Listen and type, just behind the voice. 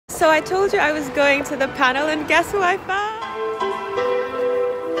So I told you I was going to the panel, and guess who I found?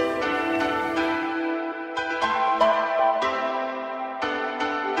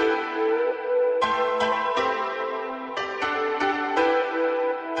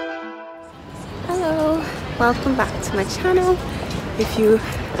 Hello, welcome back to my channel. If you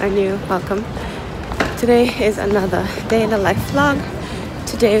are new, welcome. Today is another day in the life vlog.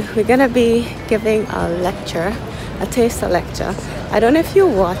 Today we're gonna be giving a lecture, a taster lecture. I don't know if you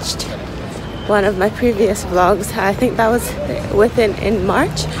watched one of my previous vlogs. I think that was in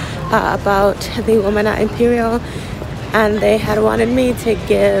March about the women at Imperial, and they had wanted me to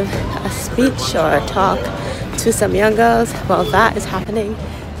give a speech or a talk to some young girls. Well, that is happening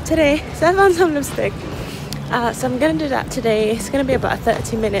today. So I found some lipstick. So I'm gonna do that today. It's gonna be about a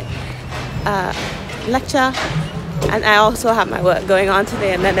 30-minute lecture, and I also have my work going on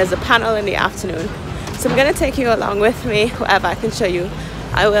today, and then there's a panel in the afternoon. So I'm gonna take you along with me. Whatever I can show you,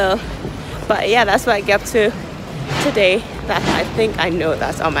 I will. But yeah, that's what I get up to today. That I think I know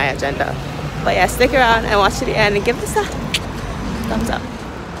that's on my agenda. But yeah, stick around and watch to the end and give this a thumbs up.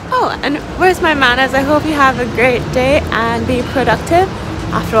 Oh, and where's my manners? I hope you have a great day and be productive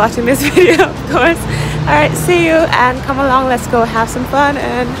after watching this video, of course. Alright, see you, and come along, let's go have some fun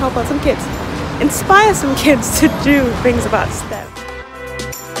and help out some kids. Inspire some kids to do things about STEM.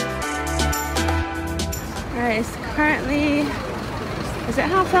 Alright, it's currently, is it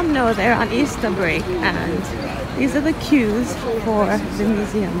half-term? No, they're on Easter break, and these are the queues for the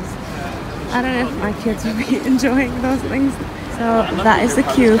museums. I don't know if my kids will be enjoying those things. So that is the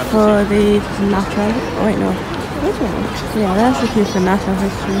queue for the natural, oh wait no, which one? Yeah, that's the queue for natural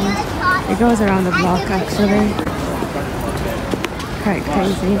history. It goes around the block actually. Quite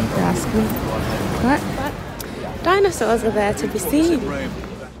crazy, if you ask me. But dinosaurs are there to be seen.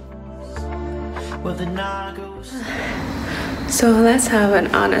 So let's have an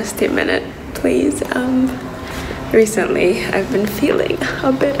honesty minute, please. Recently I've been feeling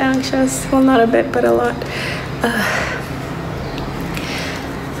a bit anxious. Well, not a bit, but a lot.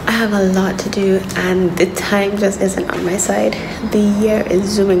 I have a lot to do, and the time just isn't on my side. The year is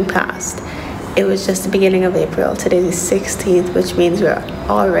zooming past. It was just the beginning of April. Today is 16th, which means we're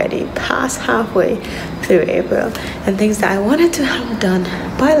already past halfway through April, and things that I wanted to have done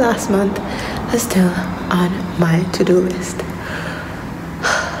by last month are still on my to-do list.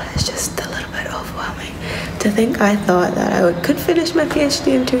 It's just a little bit overwhelming to think I thought that I could finish my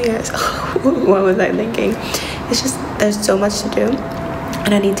PhD in 2 years. What was I thinking? It's just, there's so much to do,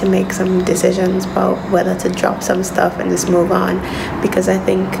 and I need to make some decisions about whether to drop some stuff and just move on, because I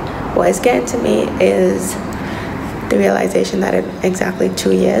think what is getting to me is the realization that in exactly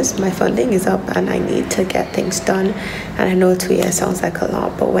 2 years my funding is up and I need to get things done. And I know 2 years sounds like a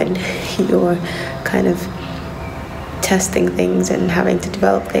lot, but when you're kind of testing things and having to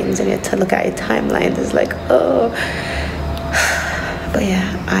develop things and you have to look at your timelines, it's like, oh. But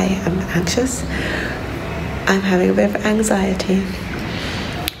yeah, I am anxious. I'm having a bit of anxiety.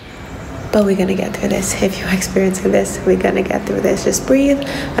 But we're gonna get through this. If you're experiencing this, we're gonna get through this. Just breathe.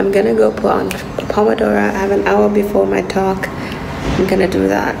 I'm gonna go put on Pomodoro. I have an hour before my talk. I'm gonna do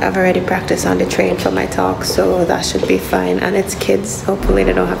that. I've already practiced on the train for my talk, so that should be fine. And it's kids. Hopefully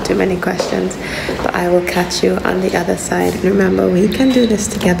they don't have too many questions. But I will catch you on the other side. And remember, we can do this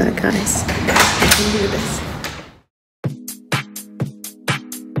together, guys. We can do this.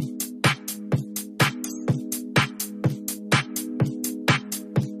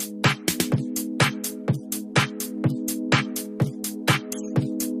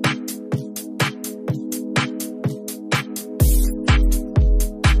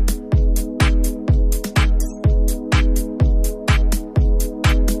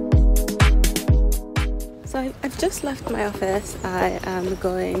 So I've just left my office. I am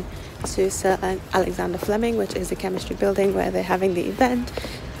going to Sir Alexander Fleming, which is the chemistry building where they're having the event,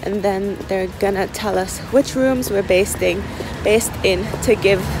 and then they're gonna tell us which rooms we're based in to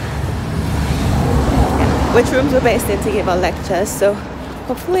give our lectures. So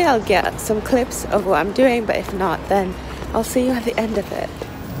hopefully I'll get some clips of what I'm doing, but if not, then I'll see you at the end of it.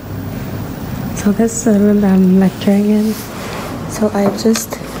 So this is the room that I'm lecturing in. So I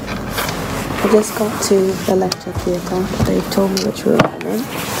just got to the lecture theatre. They told me which room I'm in.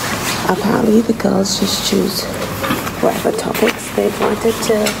 Apparently the girls just choose whatever topics they wanted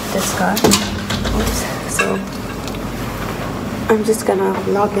to discuss. Oops. So I'm just gonna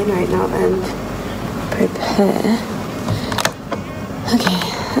log in right now and prepare. Okay.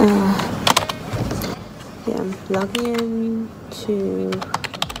 Yeah, I'm logging in to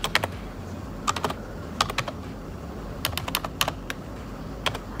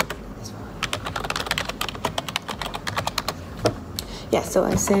Yeah, so I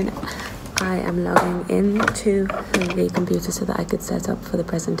was saying I am logging into the computer so that I could set up for the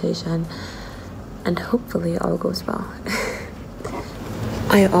presentation, and hopefully all goes well.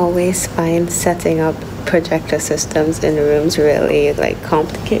 I always find setting up projector systems in rooms really like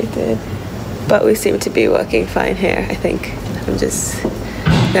complicated, but we seem to be working fine here. I think I'm just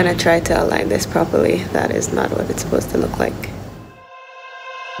gonna try to align this properly. That is not what it's supposed to look like.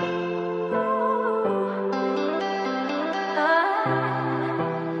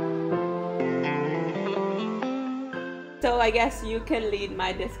 So I guess you can lead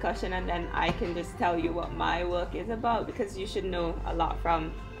my discussion and then I can just tell you what my work is about, because you should know a lot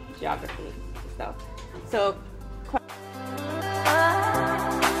from geography stuff. So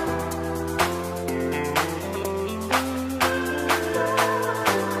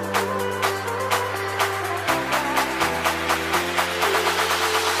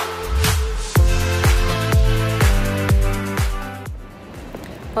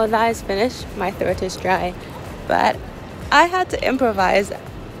well, that is finished. My throat is dry, but I had to improvise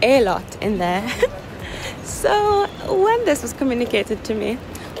a lot in there. So when this was communicated to me,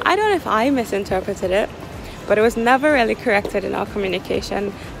 I don't know if I misinterpreted it, but it was never really corrected in our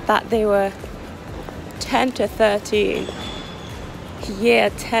communication that they were 10 to 13. Yeah,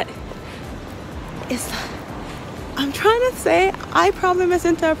 10. I'm trying to say I probably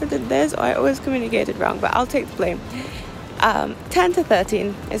misinterpreted this or it was communicated wrong, but I'll take the blame. 10 to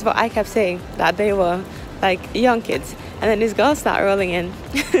 13 is what I kept saying, that they were like young kids, and then these girls start rolling in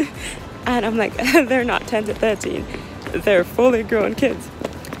and I'm like, they're not 10 to 13, they're fully grown kids.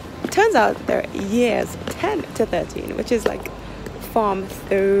 Turns out they're years 10 to 13, which is like form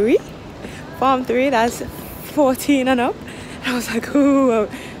 3, that's 14 and up. And I was like, ooh.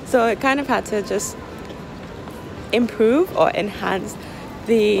 So it kind of had to just improve or enhance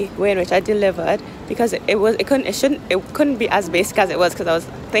the way in which I delivered, because it couldn't be as basic as it was, because I was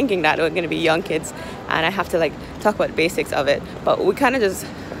thinking that it was going to be young kids and I have to like talk about the basics of it, but we kind of just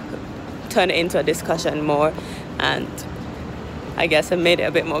turned it into a discussion more, and I guess I made it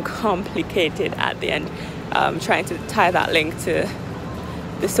a bit more complicated at the end, trying to tie that link to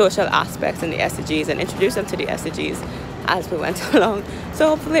the social aspects and the SDGs and introduce them to the SDGs as we went along. So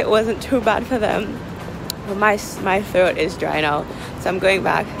hopefully it wasn't too bad for them. But my throat is dry now, so I'm going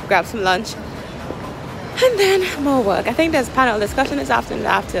back, grab some lunch, and then more work. I think there's panel discussion this afternoon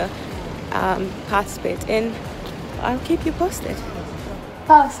that I have to participate in. I'll keep you posted.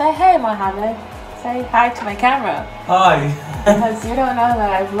 Oh, say hey, Mohammed. Say hi to my camera. Hi. Because you don't know that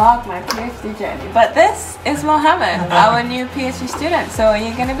I vlog my PhD journey. But this is Mohammed, our new PhD student. So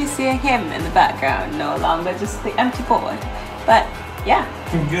you're going to be seeing him in the background, no longer just the empty board. But yeah.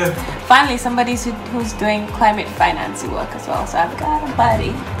 Good. Finally, somebody who's doing climate financing work as well. So I've got a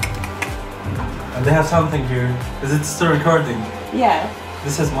buddy. And they have something here. Is it still recording? Yeah.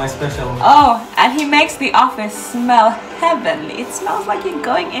 This is my special. Oh, and he makes the office smell heavenly. It smells like you're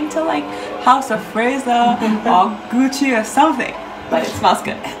going into like House of Fraser or Gucci or something. But it smells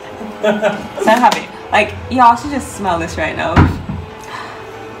good. So I'm happy. Like, y'all should just smell this right now.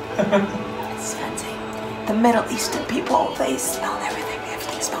 It's fancy. The Middle Eastern people, they smell everything.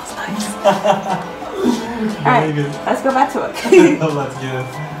 Everything smells nice. Alright, let's go back to work. Let's do it.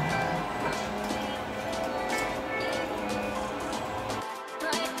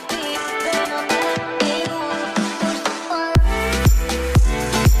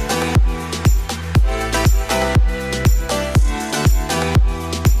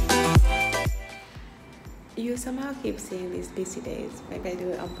 You somehow keep seeing these busy days. Maybe I do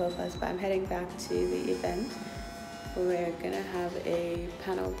it on purpose, but I'm heading back to the event. We're gonna have a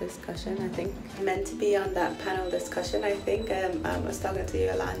panel discussion. I think meant to be on that panel discussion. I think I was talking to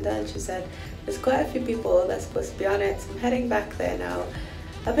Yolanda and she said there's quite a few people that's supposed to be on it. So I'm heading back there now.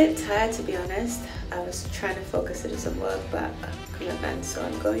 A bit tired, to be honest. I was trying to focus to do some work, but commitment, so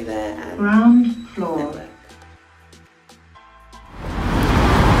I'm going there and ground floor.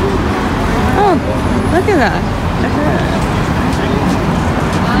 Oh, look at that.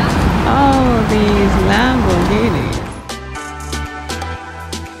 Oh, these Lamborghinis.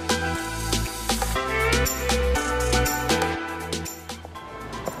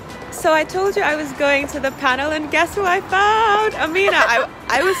 So I told you I was going to the panel, and guess who I found? Amina.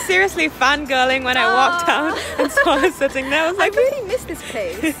 I was seriously fangirling when I walked down and saw her sitting there. I was like, I really miss this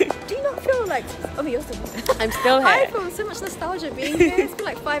place. Do you not feel like... Oh, you're still here. I'm still here. I feel so much nostalgia being here. It's been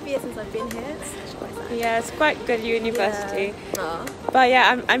like 5 years since I've been here. It's quite sad. Yeah, it's quite good university. Yeah. But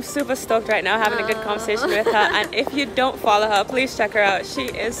yeah, I'm super stoked right now having a good conversation with her. And if you don't follow her, please check her out. She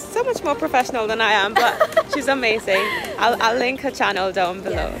is so much more professional than I am, but she's amazing. I'll link her channel down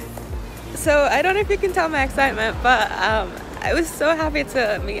below. Yes. So I don't know if you can tell my excitement, but I was so happy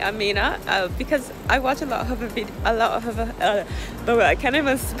to meet Amina because I watch a lot of her but I can't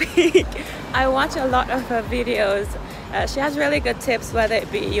even speak. I watch a lot of her videos. She has really good tips, whether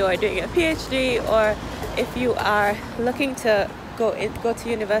it be you are doing a PhD or if you are looking to go to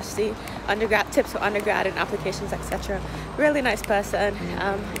university, undergrad tips for undergrad and applications, etc. Really nice person.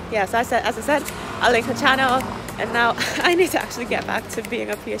 Yeah, so as I said, I'll link her channel, and now I need to actually get back to being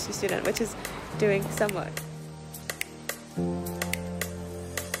a PhD student, which is doing some work.